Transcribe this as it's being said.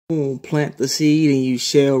Plant the seed and you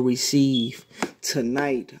shall receive.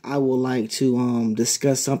 Tonight, I would like to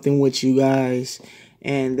discuss something with you guys,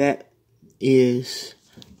 and that is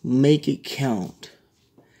make it count.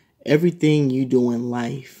 Everything you do in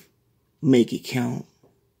life, make it count.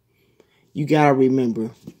 You gotta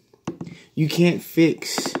remember, you can't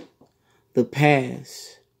fix the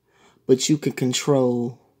past, but you can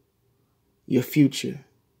control your future.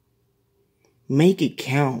 Make it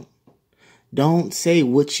count. Don't say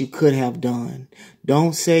what you could have done.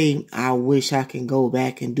 Don't say, I wish I can go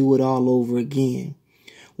back and do it all over again.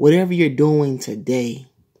 Whatever you're doing today,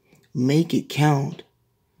 make it count.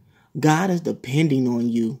 God is depending on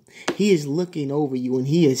you. He is looking over you, and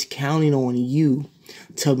He is counting on you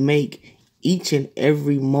to make each and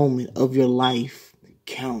every moment of your life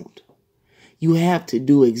count. You have to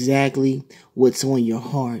do exactly what's on your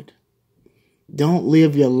heart. Don't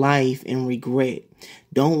live your life in regret.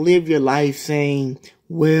 Don't live your life saying,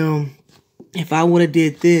 well, if I would have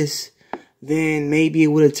did this, then maybe it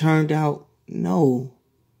would have turned out. No.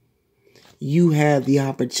 You have the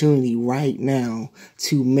opportunity right now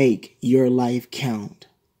to make your life count.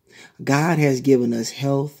 God has given us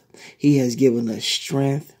health. He has given us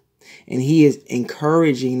strength. And He is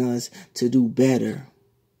encouraging us to do better.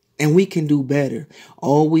 And we can do better.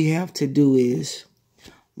 All we have to do is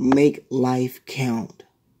make life count.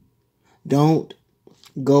 Don't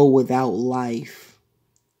go without life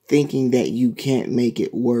thinking that you can't make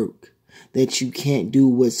it work, that you can't do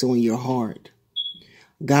what's on your heart.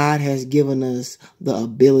 God has given us the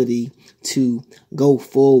ability to go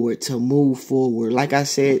forward, to move forward. Like I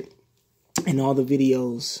said in all the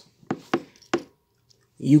videos,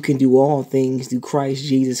 you can do all things through Christ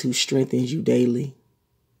Jesus who strengthens you daily.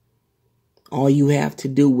 All you have to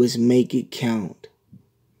do is make it count.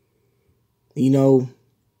 You know,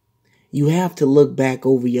 you have to look back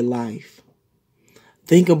over your life.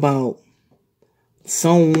 Think about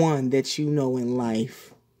someone that you know in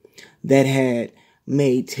life that had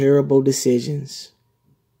made terrible decisions,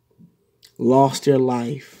 lost their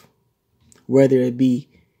life, whether it be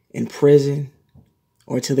in prison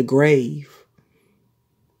or to the grave.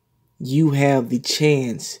 You have the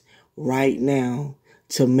chance right now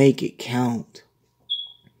to make it count.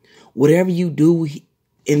 Whatever you do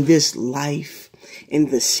in this life, in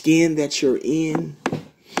the skin that you're in,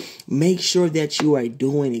 make sure that you are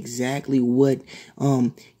doing exactly what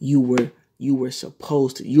you are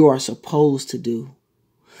supposed to do.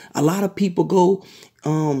 A lot of people go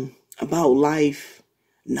about life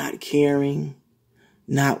not caring,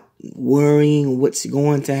 not worrying what's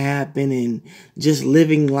going to happen, and just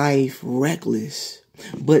living life reckless.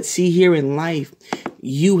 But see, here in life,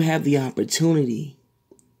 you have the opportunity.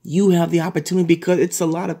 You have the opportunity because it's a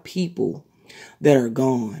lot of people that are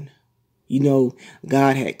gone. You know,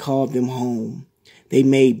 God had called them home. They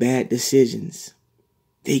made bad decisions.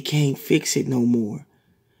 They can't fix it no more.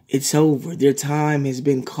 It's over. Their time has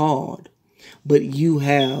been called. But you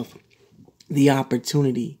have the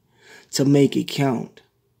opportunity to make it count.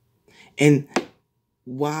 And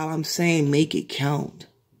while I'm saying make it count,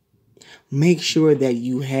 make sure that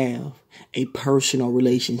you have a personal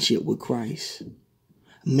relationship with Christ.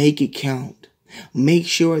 Make it count. Make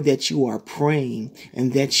sure that you are praying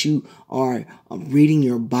and that you are reading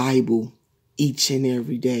your Bible each and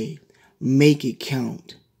every day. Make it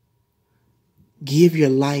count. Give your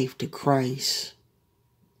life to Christ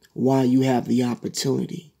while you have the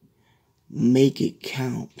opportunity. Make it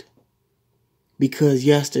count. Because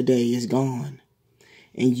yesterday is gone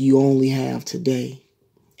and you only have today,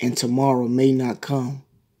 and tomorrow may not come.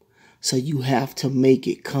 So you have to make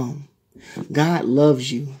it come. God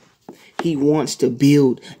loves you. He wants to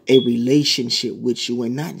build a relationship with you,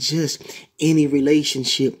 and not just any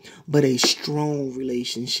relationship, but a strong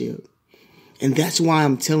relationship. And that's why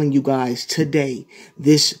I'm telling you guys today,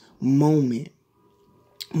 this moment,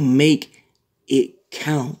 make it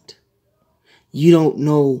count. You don't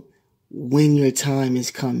know when your time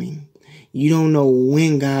is coming. You don't know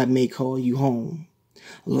when God may call you home.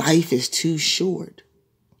 Life is too short.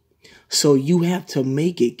 So you have to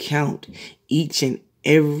make it count each and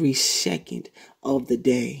every second of the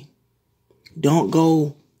day. Don't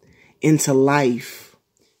go into life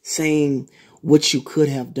saying what you could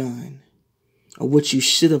have done or what you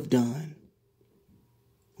should have done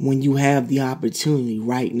when you have the opportunity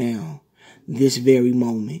right now, this very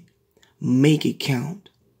moment. Make it count.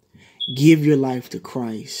 Give your life to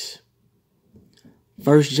Christ.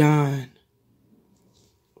 1 John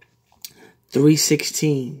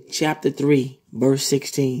 3:16, chapter 3, verse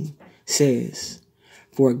 16 says,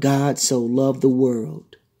 For God so loved the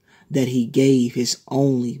world that He gave His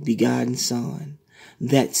only begotten Son,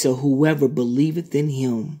 that so whoever believeth in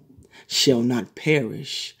him shall not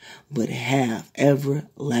perish, but have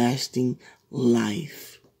everlasting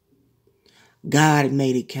life. God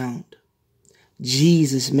made it count.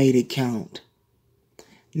 Jesus made it count.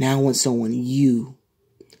 Now it's on you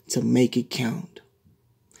to make it count.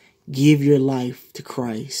 Give your life to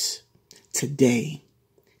Christ today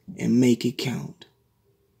and make it count.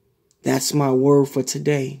 That's my word for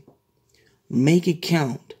today. Make it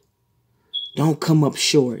count. Don't come up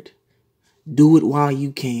short. Do it while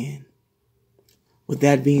you can. With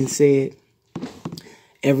that being said,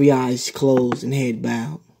 every eye is closed and head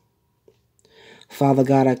bowed. Father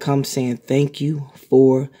God, I come saying thank you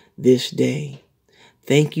for this day.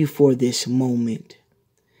 Thank you for this moment.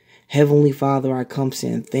 Heavenly Father, I come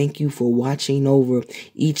saying thank you for watching over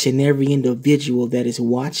each and every individual that is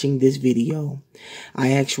watching this video.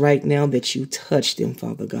 I ask right now that you touch them,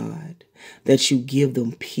 Father God, that you give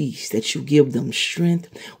them peace, that you give them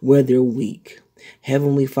strength where they're weak.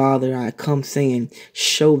 Heavenly Father, I come saying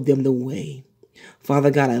show them the way.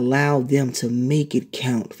 Father God, allow them to make it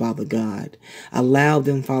count, Father God. Allow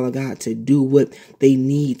them, Father God, to do what they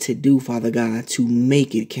need to do, Father God, to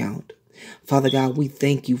make it count. Father God, we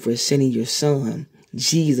thank you for sending your Son,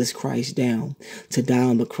 Jesus Christ, down to die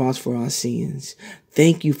on the cross for our sins.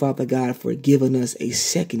 Thank you, Father God, for giving us a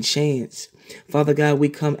second chance. Father God, we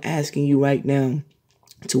come asking you right now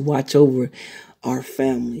to watch over our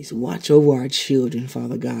families, watch over our children,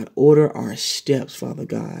 Father God. Order our steps, Father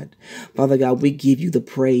God. Father God, we give you the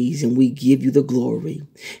praise and we give you the glory.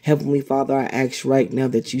 Heavenly Father, I ask right now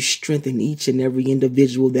that you strengthen each and every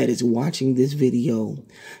individual that is watching this video.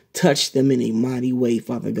 Touch them in a mighty way,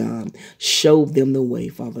 Father God. Show them the way,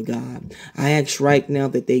 Father God. I ask right now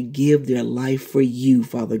that they give their life for you,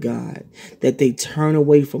 Father God. That they turn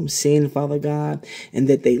away from sin, Father God, and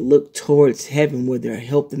that they look towards heaven where their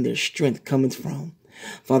help and their strength cometh from.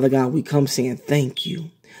 Father God, we come saying thank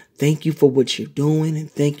you. Thank you for what you're doing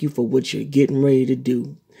and thank you for what you're getting ready to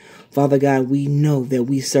do. Father God, we know that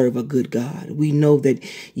we serve a good God. We know that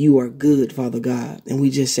you are good, Father God, and we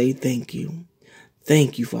just say thank you.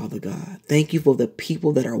 Thank you, Father God. Thank you for the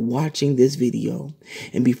people that are watching this video.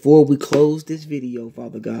 And before we close this video,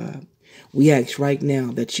 Father God, we ask right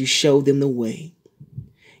now that you show them the way.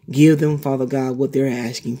 Give them, Father God, what they're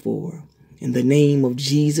asking for. In the name of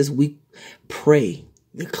Jesus, we pray,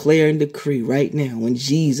 declare and decree right now in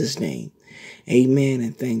Jesus' name. Amen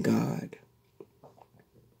and thank God.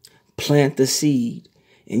 Plant the seed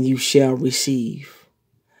and you shall receive.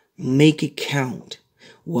 Make it count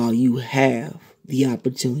while you have the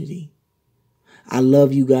opportunity. I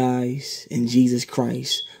love you guys, and Jesus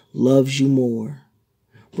Christ loves you more.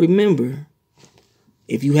 Remember,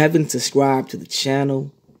 if you haven't subscribed to the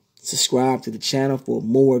channel, subscribe to the channel for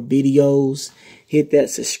more videos. Hit that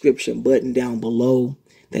subscription button down below,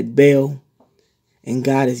 that bell, and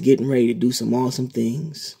God is getting ready to do some awesome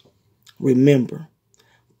things. Remember,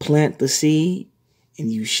 plant the seed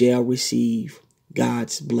and you shall receive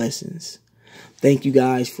God's blessings. Thank you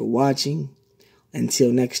guys for watching.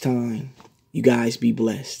 Until next time, you guys be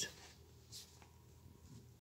blessed.